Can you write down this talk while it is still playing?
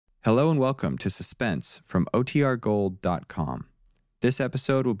Hello and welcome to Suspense from OTRGold.com. This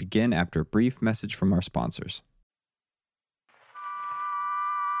episode will begin after a brief message from our sponsors.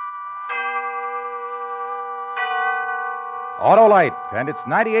 Autolite and its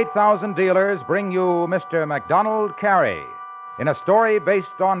 98,000 dealers bring you Mr. MacDonald Carey in a story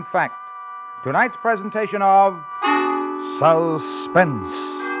based on fact. Tonight's presentation of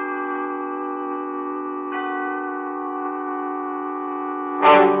Suspense.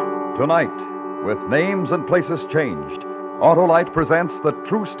 Tonight, with names and places changed, Autolite presents the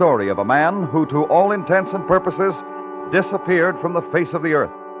true story of a man who, to all intents and purposes, disappeared from the face of the earth.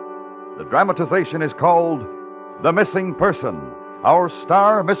 The dramatization is called The Missing Person. Our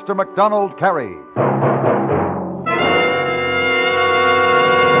star, Mr. MacDonald Carey.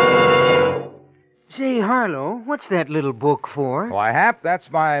 Say, Harlow, what's that little book for? Why, Hap,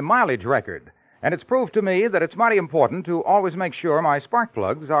 that's my mileage record. And it's proved to me that it's mighty important to always make sure my spark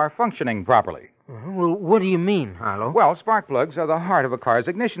plugs are functioning properly. Well, what do you mean, Harlow? Well, spark plugs are the heart of a car's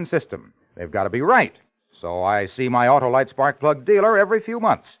ignition system. They've got to be right. So I see my Autolite spark plug dealer every few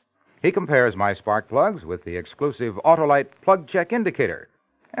months. He compares my spark plugs with the exclusive Autolite plug check indicator.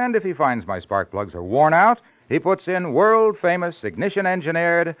 And if he finds my spark plugs are worn out, he puts in world-famous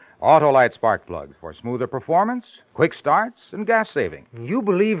ignition-engineered Autolite spark plugs for smoother performance, quick starts, and gas saving. You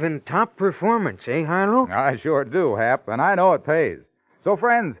believe in top performance, eh, Harlow? I sure do, Hap, and I know it pays. So,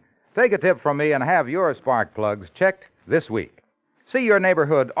 friends, take a tip from me and have your spark plugs checked this week. See your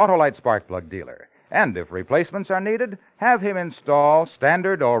neighborhood Autolite spark plug dealer. And if replacements are needed, have him install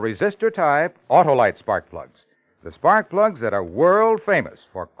standard or resistor-type Autolite spark plugs. The spark plugs that are world-famous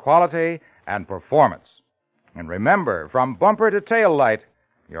for quality and performance. And remember, from bumper to tail light,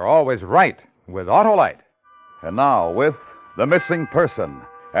 you're always right with Autolite. And now, with The Missing Person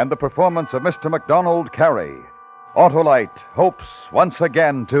and the performance of Mr. MacDonald Carey, Autolite hopes once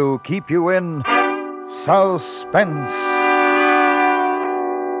again to keep you in suspense.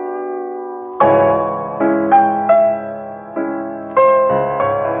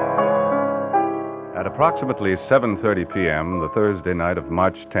 At approximately 7:30 p.m., the Thursday night of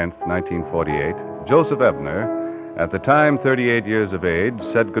March 10th, 1948, Joseph Ebner, at the time 38 years of age,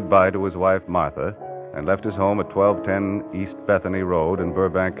 said goodbye to his wife Martha and left his home at 1210 East Bethany Road in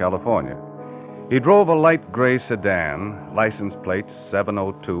Burbank, California. He drove a light gray sedan, license plate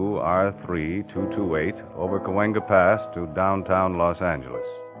 702R3228, over Cahuenga Pass to downtown Los Angeles.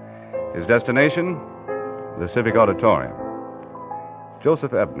 His destination? The Civic Auditorium.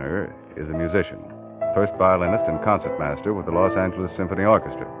 Joseph Ebner is a musician, first violinist and concertmaster with the Los Angeles Symphony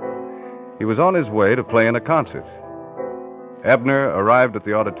Orchestra. He was on his way to play in a concert. Ebner arrived at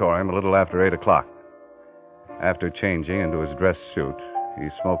the auditorium a little after 8 o'clock. After changing into his dress suit, he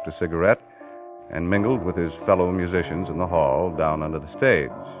smoked a cigarette and mingled with his fellow musicians in the hall down under the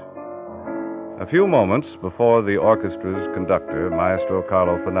stage. A few moments before the orchestra's conductor, Maestro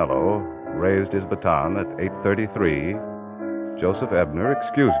Carlo Finello, raised his baton at 8:33, Joseph Ebner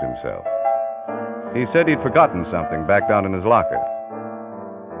excused himself. He said he'd forgotten something back down in his locker.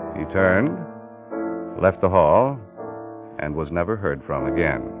 He turned, left the hall, and was never heard from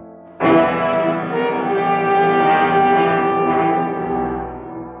again.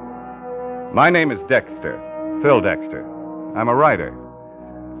 My name is Dexter, Phil Dexter. I'm a writer.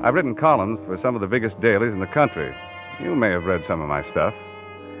 I've written columns for some of the biggest dailies in the country. You may have read some of my stuff.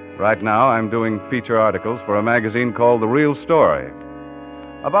 Right now, I'm doing feature articles for a magazine called The Real Story.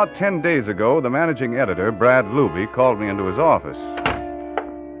 About 10 days ago, the managing editor, Brad Luby, called me into his office.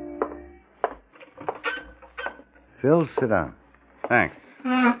 Phil, sit down. Thanks.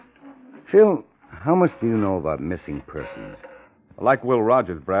 Phil, how much do you know about missing persons? Like Will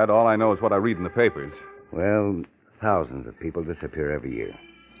Rogers, Brad, all I know is what I read in the papers. Well, thousands of people disappear every year.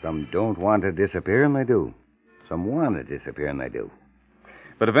 Some don't want to disappear, and they do. Some want to disappear, and they do.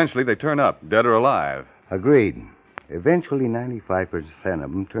 But eventually they turn up, dead or alive. Agreed. Eventually, 95%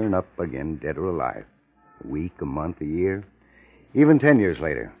 of them turn up again, dead or alive. A week, a month, a year, even 10 years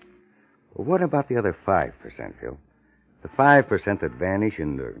later. But what about the other 5%, Phil? The 5% that vanish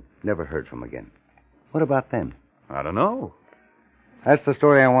and are never heard from again. What about them? I don't know. That's the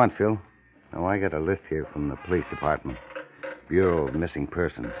story I want, Phil. Now, I got a list here from the police department. Bureau of Missing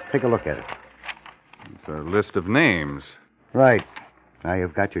Persons. Take a look at it. It's a list of names. Right. Now,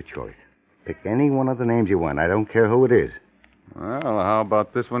 you've got your choice. Pick any one of the names you want. I don't care who it is. Well, how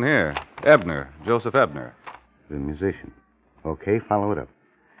about this one here? Ebner, Joseph Ebner. The musician. Okay, follow it up.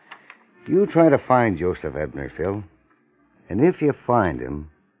 You try to find Joseph Ebner, Phil. And if you find him,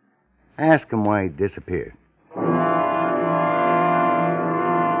 ask him why he disappeared.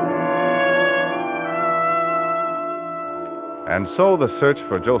 And so the search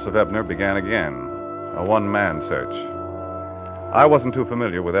for Joseph Ebner began again, a one-man search. I wasn't too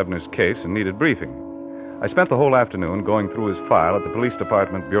familiar with Ebner's case and needed briefing. I spent the whole afternoon going through his file at the Police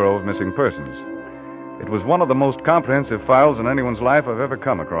Department Bureau of Missing Persons. It was one of the most comprehensive files in anyone's life I've ever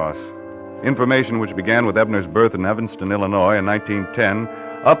come across. Information which began with Ebner's birth in Evanston, Illinois in 1910,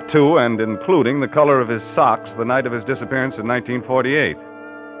 up to and including the color of his socks the night of his disappearance in 1948.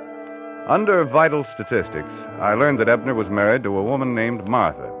 Under vital statistics, I learned that Ebner was married to a woman named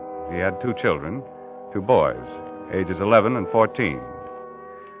Martha. He had 2 children, 2 boys, ages 11 and 14.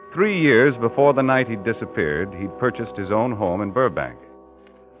 3 years before the night he disappeared, he'd purchased his own home in Burbank.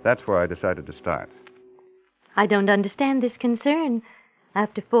 That's where I decided to start. I don't understand this concern.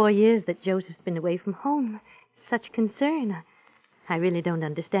 After 4 years that Joseph's been away from home, such concern. I really don't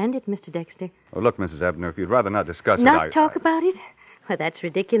understand it, Mr. Dexter. Oh, look, Mrs. Ebner, if you'd rather not discuss Not talk about it? Well, that's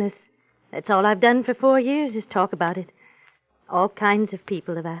ridiculous. That's all I've done for 4 years is talk about it. All kinds of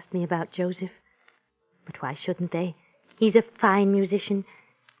people have asked me about Joseph. But why shouldn't they? He's a fine musician.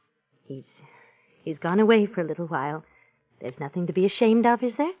 He's gone away for a little while. There's nothing to be ashamed of,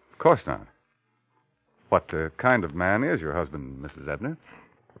 is there? Of course not. What kind of man is your husband, Mrs. Ebner?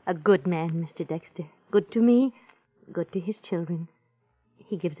 A good man, Mr. Dexter. Good to me, good to his children.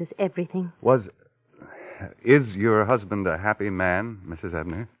 He gives us everything. Is your husband a happy man, Mrs.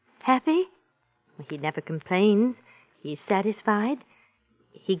 Ebner? Happy? He never complains. He's satisfied.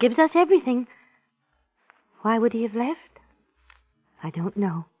 He gives us everything. Why would he have left? I don't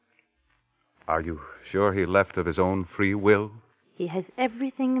know. Are you sure he left of his own free will? He has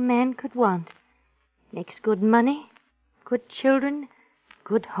everything a man could want. Makes good money, good children,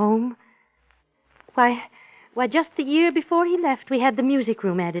 good home. Why, just the year before he left, we had the music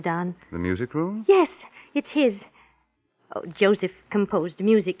room added on. The music room? Yes, it's his. Oh, Joseph composed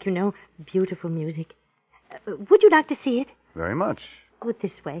music, you know. Beautiful music. Would you like to see it? Very much. Go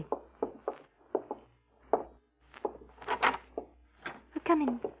this way. Come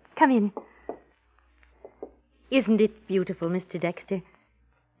in. Come in. Isn't it beautiful, Mr. Dexter?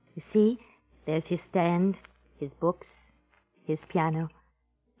 You see, there's his stand, his books, his piano.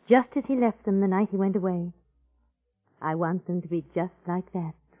 Just as he left them the night he went away. I want them to be just like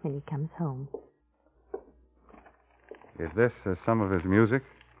that when he comes home. Is this some of his music?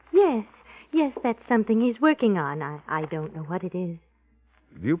 Yes, that's something he's working on. I don't know what it is.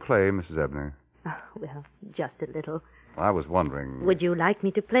 Do you play, Mrs. Ebner? Oh, well, just a little. I was wondering... Would you like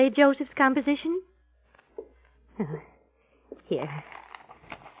me to play Joseph's composition? Here.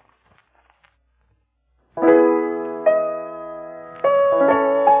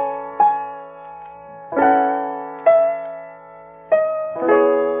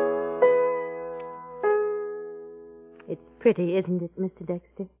 It's pretty, isn't it, Mr.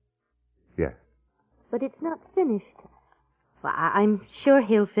 Dexter? Yes. But it's not finished. Well, I'm sure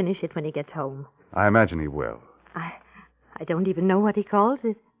he'll finish it when he gets home. I imagine he will. I don't even know what he calls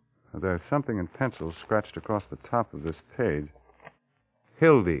it. There's something in pencil scratched across the top of this page.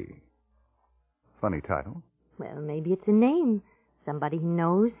 Hildy. Funny title. Well, maybe it's a name. Somebody he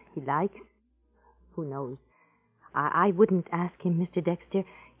knows, he likes. Who knows? I wouldn't ask him, Mr. Dexter.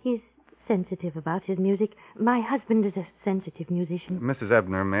 He's sensitive about his music. My husband is a sensitive musician. Mrs.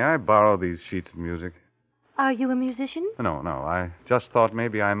 Ebner, may I borrow these sheets of music? Are you a musician? No. I just thought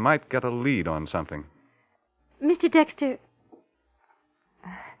maybe I might get a lead on something. Mr. Dexter...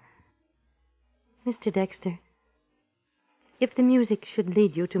 Mr. Dexter, if the music should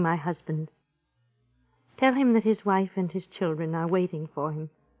lead you to my husband, tell him that his wife and his children are waiting for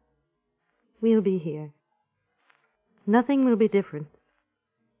him. We'll be here. Nothing will be different.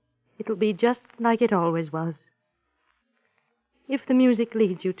 It'll be just like it always was. If the music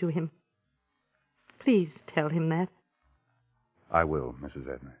leads you to him, please tell him that. I will,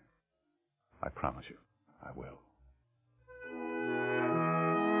 Mrs. Ebner. I promise you, I will.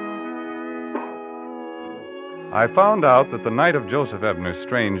 I found out that the night of Joseph Ebner's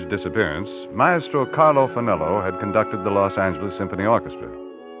strange disappearance, Maestro Carlo Fanello had conducted the Los Angeles Symphony Orchestra.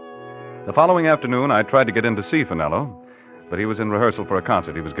 The following afternoon, I tried to get in to see Fanello, but he was in rehearsal for a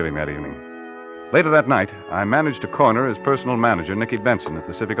concert he was giving that evening. Later that night, I managed to corner his personal manager, Nicky Benson, at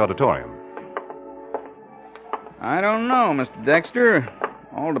the Civic Auditorium. I don't know, Mr. Dexter.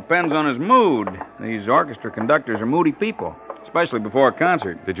 All depends on his mood. These orchestra conductors are moody people. Especially before a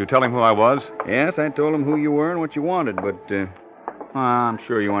concert. Did you tell him who I was? Yes, I told him who you were and what you wanted, but I'm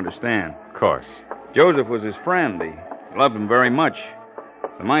sure you understand. Of course. Joseph was his friend. He loved him very much.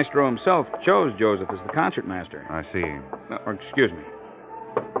 The maestro himself chose Joseph as the concertmaster. I see. Excuse me.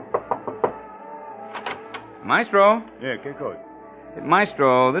 Maestro? Yeah, che cosa?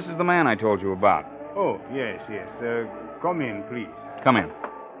 Maestro, this is the man I told you about. Oh, yes. Come in, please. Come in.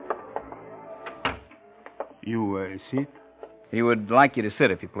 You sit? He would like you to sit,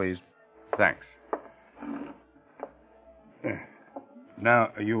 if you please. Thanks.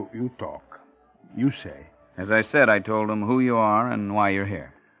 Now, you talk. You say. As I said, I told him who you are and why you're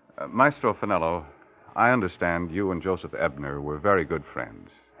here. Maestro Finello, I understand you and Joseph Ebner were very good friends.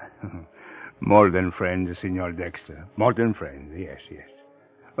 More than friends, Signor Dexter. More than friends, yes.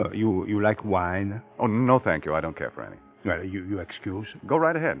 You like wine? Oh, no, thank you. I don't care for any. Well, you excuse. Go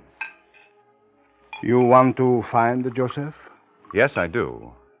right ahead. You want to find Joseph? Yes, I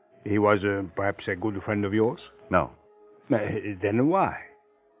do. He was perhaps a good friend of yours? No. Then why?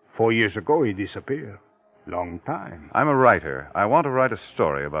 4 years ago, he disappeared. Long time. I'm a writer. I want to write a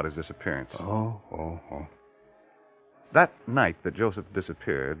story about his disappearance. Oh. That night that Joseph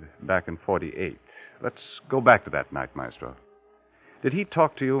disappeared, back in 48. Let's go back to that night, Maestro. Did he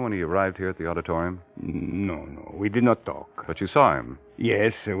talk to you when he arrived here at the auditorium? No. We did not talk. But you saw him?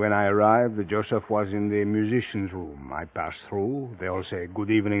 Yes, when I arrived, Joseph was in the musician's room. I passed through. They all say, "Good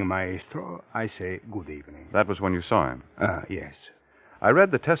evening, maestro." I say, "Good evening." That was when you saw him? Yes. I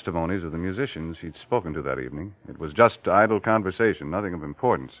read the testimonies of the musicians he'd spoken to that evening. It was just idle conversation, nothing of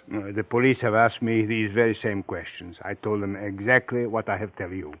importance. The police have asked me these very same questions. I told them exactly what I have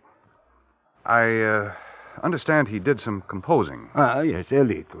tell you. I understand he did some composing. Yes, a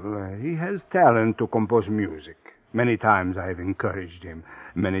little. He has talent to compose music. Many times I have encouraged him.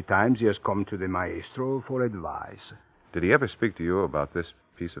 Many times he has come to the maestro for advice. Did he ever speak to you about this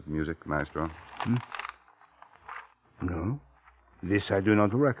piece of music, Maestro? No. This I do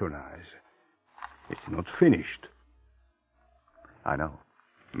not recognize. It's not finished. I know.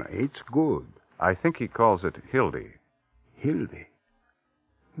 It's good. I think he calls it Hildy. Hildy?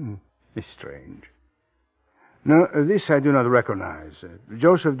 It's strange. No, this I do not recognize.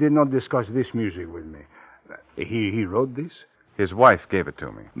 Joseph did not discuss this music with me. He wrote this? His wife gave it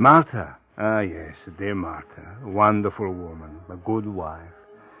to me. Martha? Yes, dear Martha. A wonderful woman. A good wife.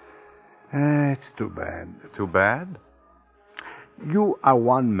 It's too bad. Too bad? You are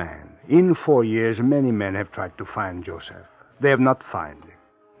one man. In 4 years, many men have tried to find Joseph. They have not found him.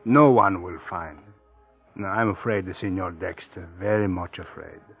 No one will find him. Now, I'm afraid, Signor Dexter, very much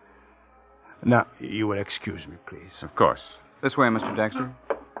afraid. Now, you will excuse me, please. Of course. This way, Mr. Dexter.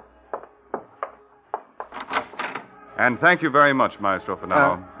 And thank you very much, Maestro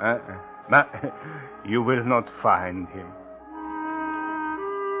Finello. Now, you will not find him.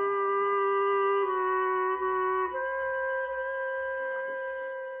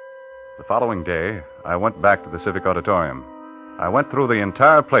 The following day, I went back to the Civic Auditorium. I went through the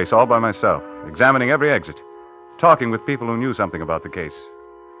entire place all by myself, examining every exit, talking with people who knew something about the case.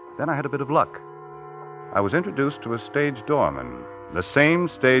 Then I had a bit of luck. I was introduced to a stage doorman, the same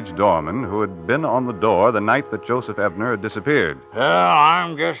stage doorman who had been on the door the night that Joseph Ebner had disappeared.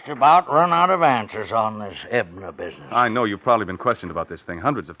 I'm just about run out of answers on this Ebner business. I know you've probably been questioned about this thing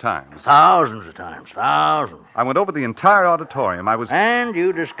hundreds of times. Thousands of times. Thousands. I went over the entire auditorium. And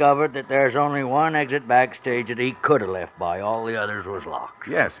you discovered that there's only one exit backstage that he could have left by. All the others was locked.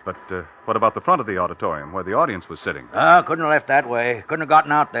 Yes, but what about the front of the auditorium where the audience was sitting? Couldn't have left that way. Couldn't have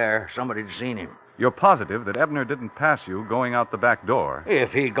gotten out there. Somebody'd seen him. You're positive that Ebner didn't pass you going out the back door?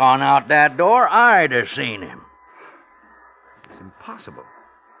 If he'd gone out that door, I'd have seen him. It's impossible.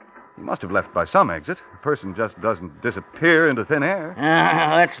 He must have left by some exit. A person just doesn't disappear into thin air.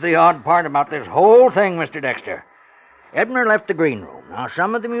 That's the odd part about this whole thing, Mr. Dexter. Ebner left the green room. Now,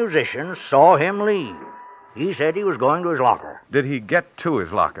 some of the musicians saw him leave. He said he was going to his locker. Did he get to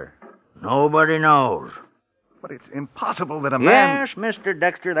his locker? Nobody knows. But it's impossible that a man... Yes, Mr.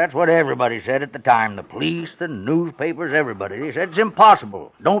 Dexter, that's what everybody said at the time. The police, the newspapers, everybody. They said it's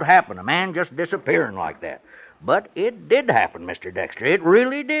impossible. Don't happen. A man just disappearing like that. But it did happen, Mr. Dexter. It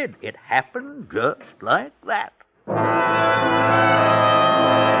really did. It happened just like that.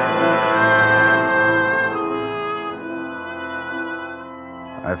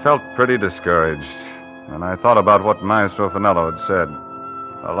 I felt pretty discouraged, and I thought about what Maestro Finello had said.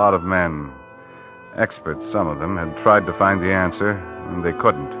 A lot of men... experts, some of them, had tried to find the answer, and they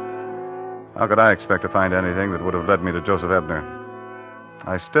couldn't. How could I expect to find anything that would have led me to Joseph Ebner?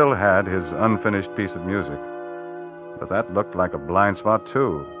 I still had his unfinished piece of music, but that looked like a blind spot,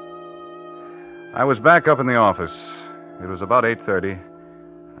 too. I was back up in the office. It was about 8:30.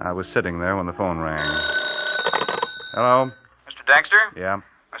 I was sitting there when the phone rang. Hello? Mr. Dexter? Yeah?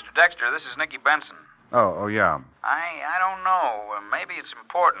 Mr. Dexter, this is Nicky Benson. Oh, yeah. I don't know. Maybe it's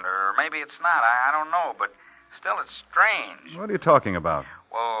important, or maybe it's not. I don't know, but still it's strange. What are you talking about?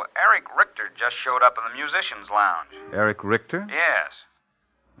 Well, Eric Richter just showed up in the musicians' lounge. Eric Richter? Yes.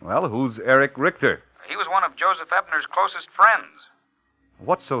 Well, who's Eric Richter? He was one of Joseph Ebner's closest friends.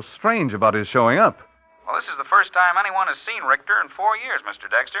 What's so strange about his showing up? Well, this is the first time anyone has seen Richter in 4 years,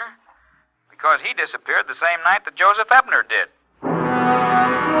 Mr. Dexter. Because he disappeared the same night that Joseph Ebner did.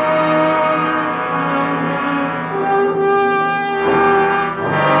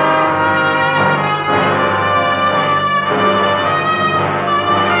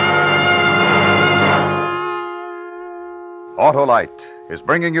 Autolite is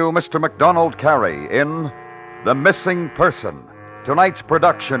bringing you Mr. MacDonald Carey in The Missing Person, tonight's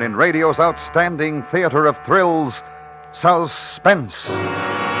production in radio's outstanding theater of thrills, Suspense.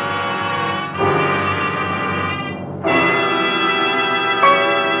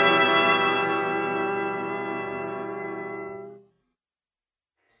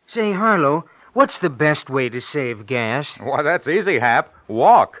 Say, Harlow, what's the best way to save gas? Why, that's easy, Hap.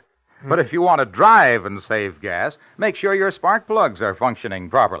 Walk. But if you want to drive and save gas, make sure your spark plugs are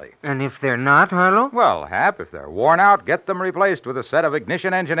functioning properly. And if they're not, Harlow? Well, Hap, if they're worn out, get them replaced with a set of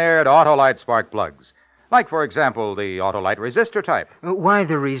ignition-engineered Autolite spark plugs. Like, for example, the Autolite resistor type. Why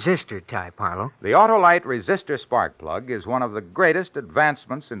the resistor type, Harlow? The Autolite resistor spark plug is one of the greatest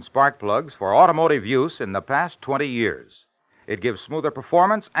advancements in spark plugs for automotive use in the past 20 years. It gives smoother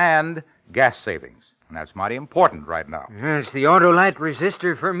performance and gas savings. And that's mighty important right now. It's the Autolite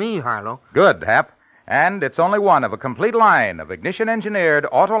resistor for me, Harlow. Good, Hap. And it's only one of a complete line of ignition-engineered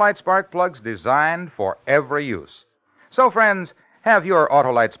Autolite spark plugs designed for every use. So, friends, have your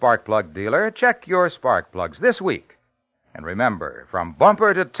Autolite spark plug dealer check your spark plugs this week. And remember, from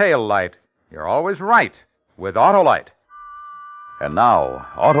bumper to tail light, you're always right with Autolite. And now,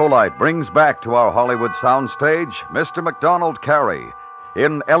 Autolite brings back to our Hollywood soundstage Mr. MacDonald Carey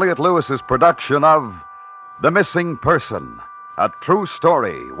in Elliot Lewis's production of The Missing Person, a true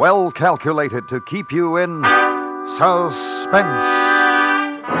story well calculated to keep you in suspense.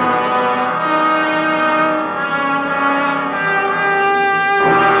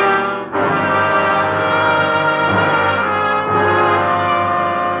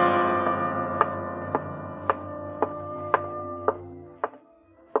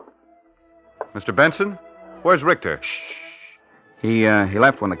 Mr. Benson? Where's Richter? Shh. He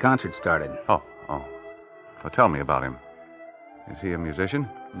left when the concert started. Oh. So tell me about him. Is he a musician?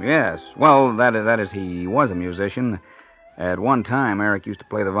 Yes. Well, that is, he was a musician. At one time, Eric used to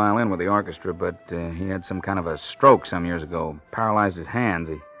play the violin with the orchestra, but he had some kind of a stroke some years ago. Paralyzed his hands.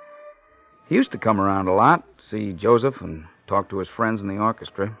 He used to come around a lot, see Joseph, and talk to his friends in the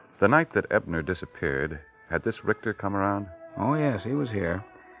orchestra. The night that Ebner disappeared, had this Richter come around? Oh, yes, he was here.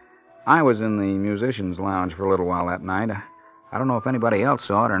 I was in the musicians' lounge for a little while that night. I don't know if anybody else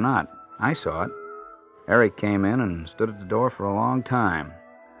saw it or not. I saw it. Eric came in and stood at the door for a long time.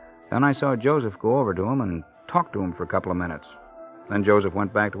 Then I saw Joseph go over to him and talk to him for a couple of minutes. Then Joseph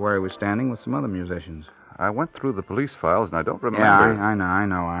went back to where he was standing with some other musicians. I went through the police files, and I don't remember... Yeah, I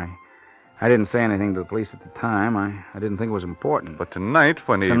know. I didn't say anything to the police at the time. I didn't think it was important. But tonight,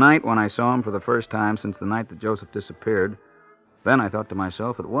 when I saw him for the first time since the night that Joseph disappeared, then I thought to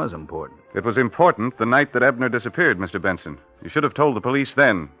myself it was important. It was important the night that Ebner disappeared, Mr. Benson. You should have told the police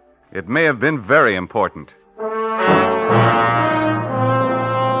then. It may have been very important.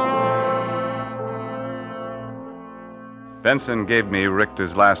 Benson gave me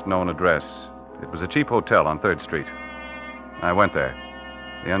Richter's last known address. It was a cheap hotel on 3rd Street. I went there.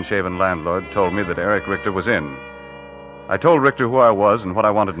 The unshaven landlord told me that Eric Richter was in. I told Richter who I was and what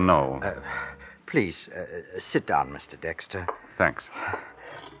I wanted to know. Please, sit down, Mr. Dexter. Thanks.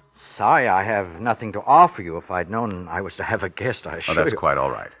 Sorry I have nothing to offer you. If I'd known I was to have a guest, I should... Oh, that's quite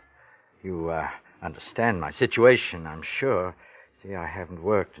all right. You understand my situation, I'm sure. See, I haven't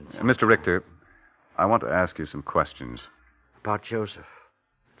worked in some... Mr. Richter, I want to ask you some questions. About Joseph.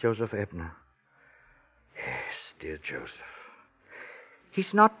 Joseph Ebner. Yes, dear Joseph.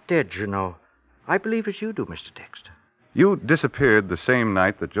 He's not dead, you know. I believe as you do, Mr. Dexter. You disappeared the same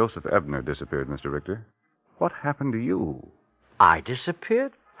night that Joseph Ebner disappeared, Mr. Richter. What happened to you? I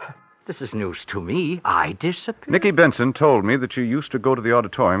disappeared? This is news to me. I disappeared? Nicky Benson told me that you used to go to the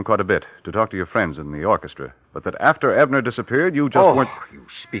auditorium quite a bit to talk to your friends in the orchestra, but that after Ebner disappeared, you just weren't... Oh, you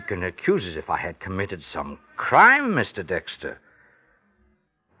speak and accuse as if I had committed some crime, Mr. Dexter.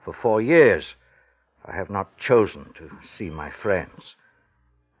 For 4 years, I have not chosen to see my friends.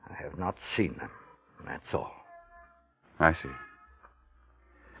 I have not seen them. That's all. I see.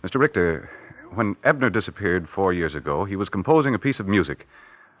 Mr. Richter, when Ebner disappeared 4 years ago, he was composing a piece of music.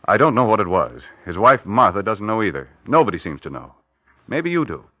 I don't know what it was. His wife, Martha, doesn't know either. Nobody seems to know. Maybe you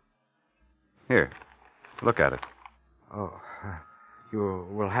do. Here, look at it. Oh, you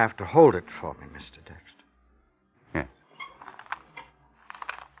will have to hold it for me, Mr. Dexter. Yes.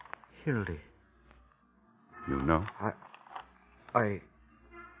 Hildy. You know? I...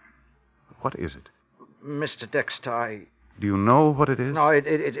 What is it? Mr. Dexter, Do you know what it is? No,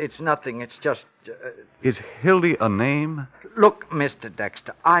 it's nothing. It's just... Is Hildy a name? Look, Mr.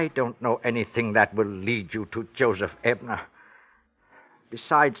 Dexter, I don't know anything that will lead you to Joseph Ebner.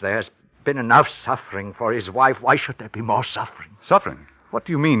 Besides, there's been enough suffering for his wife. Why should there be more suffering? Suffering? What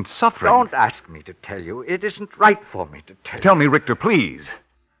do you mean, suffering? Don't ask me to tell you. It isn't right for me to tell you. Tell me, Richter, please.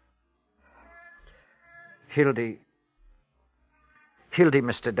 Hildy,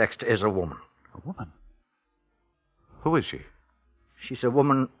 Mr. Dexter, is a woman. A woman? Who is she? She's a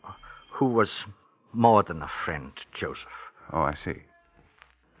woman who was more than a friend to Joseph. Oh, I see.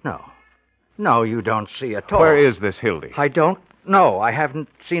 No, you don't see at all. Where is this Hildy? I don't know. I haven't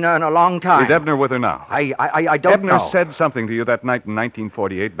seen her in a long time. Is Ebner with her now? I don't know. Ebner said something to you that night in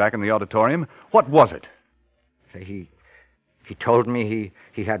 1948 back in the auditorium. What was it? He told me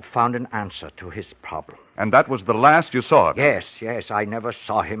he had found an answer to his problem. And that was the last you saw of him? Yes. I never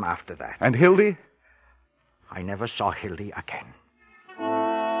saw him after that. And Hildy? I never saw Hildy again.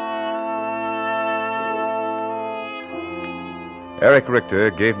 Eric Richter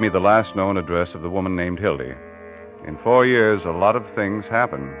gave me the last known address of the woman named Hildy. In 4 years, a lot of things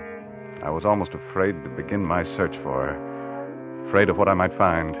happened. I was almost afraid to begin my search for her, afraid of what I might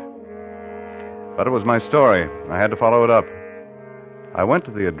find. But it was my story. I had to follow it up. I went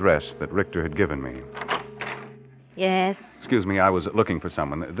to the address that Richter had given me. Yes? Excuse me, I was looking for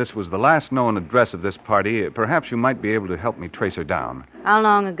someone. This was the last known address of this party. Perhaps you might be able to help me trace her down. How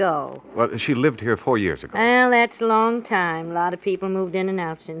long ago? Well, she lived here 4 years ago. Well, that's a long time. A lot of people moved in and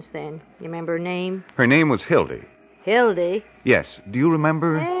out since then. You remember her name? Her name was Hildy. Hildy? Yes. Do you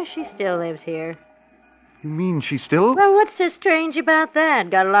remember? Yeah, she still lives here. You mean she still? Well, what's so strange about that?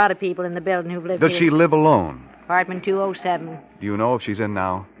 Got a lot of people in the building who've lived Does here. she live alone? Apartment 207. Do you know if she's in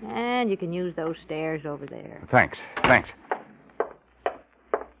now? And you can use those stairs over there. Thanks.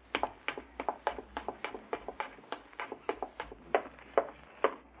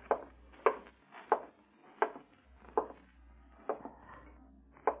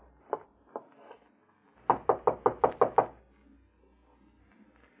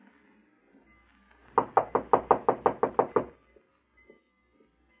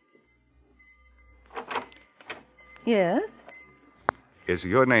 Yes? Is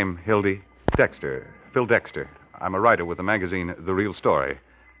your name Hildy? Dexter. Phil Dexter. I'm a writer with the magazine The Real Story.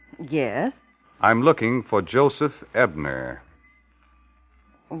 Yes. I'm looking for Joseph Ebner.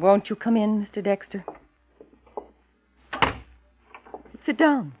 Won't you come in, Mr. Dexter? Sit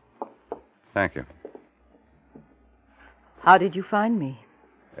down. Thank you. How did you find me?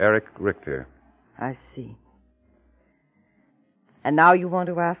 Eric Richter. I see. And now you want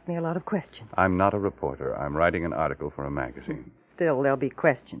to ask me a lot of questions. I'm not a reporter. I'm writing an article for a magazine. Still, there'll be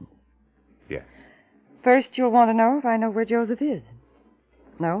questions. Yes. First, you'll want to know if I know where Joseph is.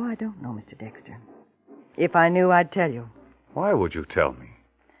 No, I don't know, Mr. Dexter. If I knew, I'd tell you. Why would you tell me?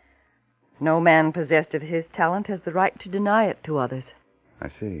 No man possessed of his talent has the right to deny it to others. I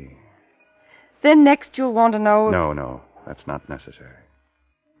see. Then next you'll want to know... No, that's not necessary.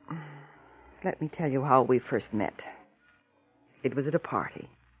 Let me tell you how we first met. It was at a party.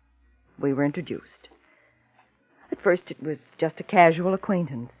 We were introduced. At first, it was just a casual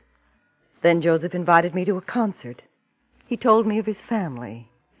acquaintance. Then Joseph invited me to a concert. He told me of his family,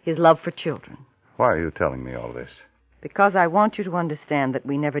 his love for children. Why are you telling me all this? Because I want you to understand that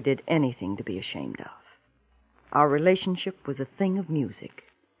we never did anything to be ashamed of. Our relationship was a thing of music.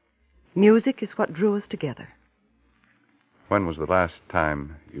 Music is what drew us together. When was the last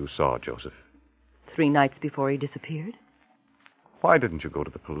time you saw Joseph? 3 nights before he disappeared. Why didn't you go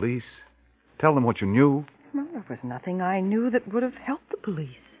to the police? Tell them what you knew? Well, there was nothing I knew that would have helped the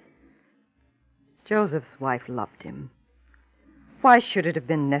police. Joseph's wife loved him. Why should it have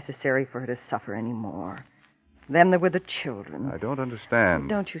been necessary for her to suffer any more? Then there were the children. I don't understand.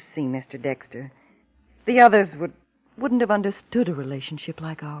 Don't you see, Mr. Dexter? The others wouldn't have understood a relationship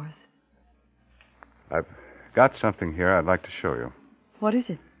like ours. I've got something here I'd like to show you. What is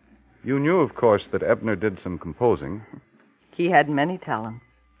it? You knew, of course, that Ebner did some composing. He had many talents.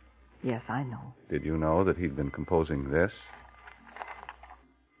 Yes, I know. Did you know that he'd been composing this?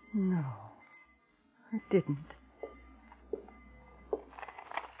 No, I didn't.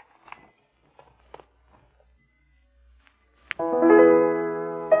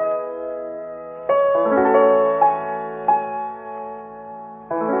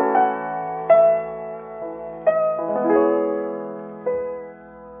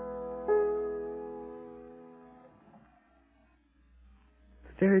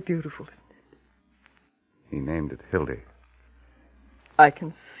 Very beautiful, isn't it? He named it Hildy. I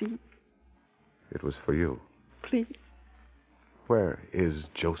can see. It was for you. please. Where is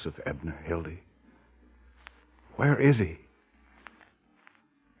Joseph Ebner, Hildy? Where is he?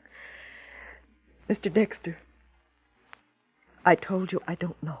 Mr. Dexter, I told you I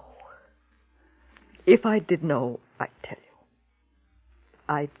don't know. If I did know, I'd tell you.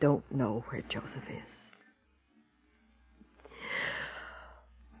 I don't know where Joseph is.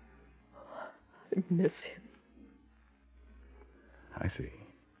 I miss him. I see.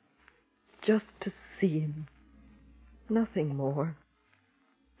 Just to see him. Nothing more.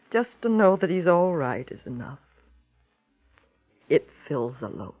 Just to know that he's all right is enough. It fills a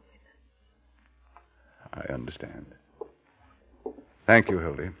loneliness. I understand. Thank you,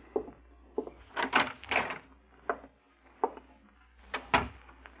 Hildy.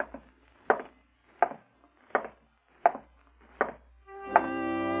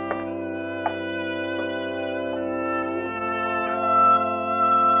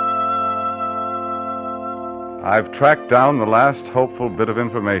 I've tracked down the last hopeful bit of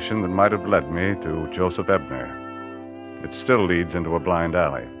information that might have led me to Joseph Ebner. It still leads into a blind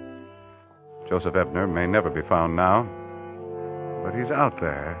alley. Joseph Ebner may never be found now, but he's out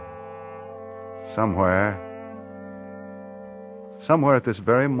there. Somewhere at this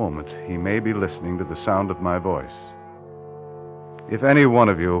very moment, he may be listening to the sound of my voice. If any one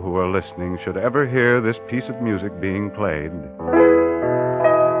of you who are listening should ever hear this piece of music being played,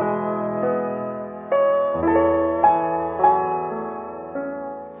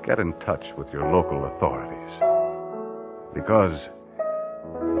 get in touch with your local authorities, because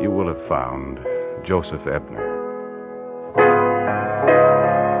you will have found Joseph Ebner.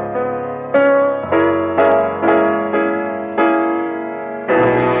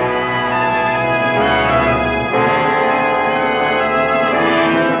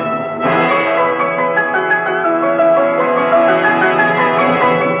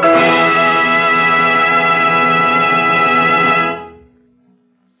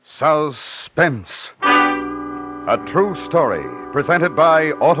 Suspense. A true story presented by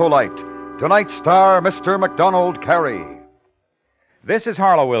Autolite. Tonight's star, Mr. MacDonald Carey. This is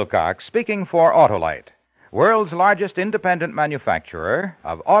Harlow Wilcox speaking for Autolite, world's largest independent manufacturer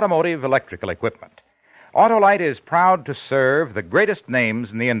of automotive electrical equipment. Autolite is proud to serve the greatest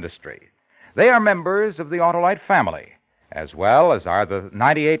names in the industry. They are members of the Autolite family, as well as are the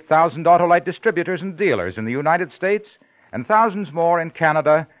 98,000 Autolite distributors and dealers in the United States and thousands more in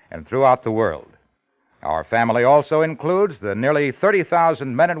Canada and throughout the world. Our family also includes the nearly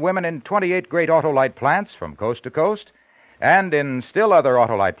 30,000 men and women in 28 great Autolite plants from coast to coast, and in still other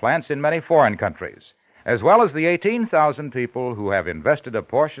Autolite plants in many foreign countries, as well as the 18,000 people who have invested a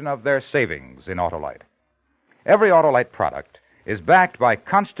portion of their savings in Autolite. Every Autolite product is backed by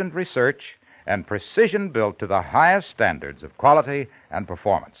constant research and precision built to the highest standards of quality and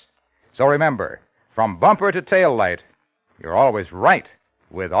performance. So remember, from bumper to tail light, you're always right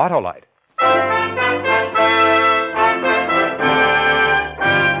with Autolite.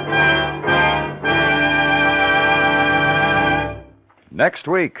 Next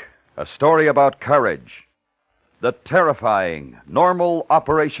week, a story about courage. The terrifying, normal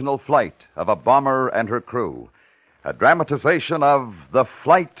operational flight of a bomber and her crew. A dramatization of The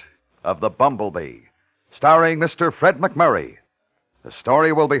Flight of the Bumblebee, starring Mr. Fred McMurray. The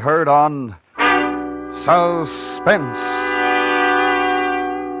story will be heard on Suspense.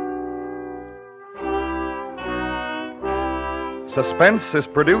 Suspense is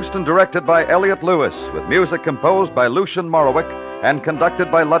produced and directed by Elliot Lewis, with music composed by Lucian Morowick and conducted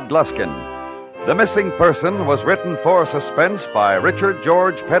by Lud Gluskin. The Missing Person was written for Suspense by Richard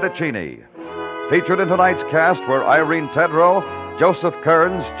George Pedicini. Featured in tonight's cast were Irene Tedrow, Joseph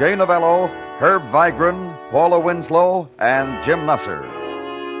Kearns, Jay Novello, Herb Vigran, Paula Winslow, and Jim Nusser.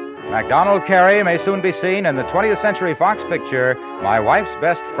 MacDonald Carey may soon be seen in the 20th Century Fox picture, My Wife's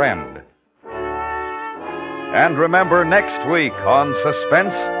Best Friend. And remember, next week on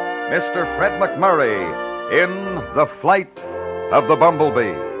Suspense, Mr. Fred McMurray in The Flight of the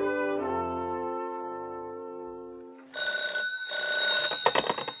Bumblebee.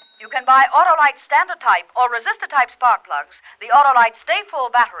 You can buy Autolite Standard Type or Resistor Type spark plugs, the Autolite Stay Full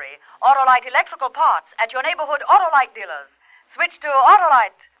battery, Autolite electrical parts at your neighborhood Autolite dealers. Switch to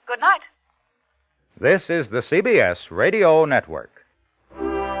Autolite. Good night. This is the CBS Radio Network.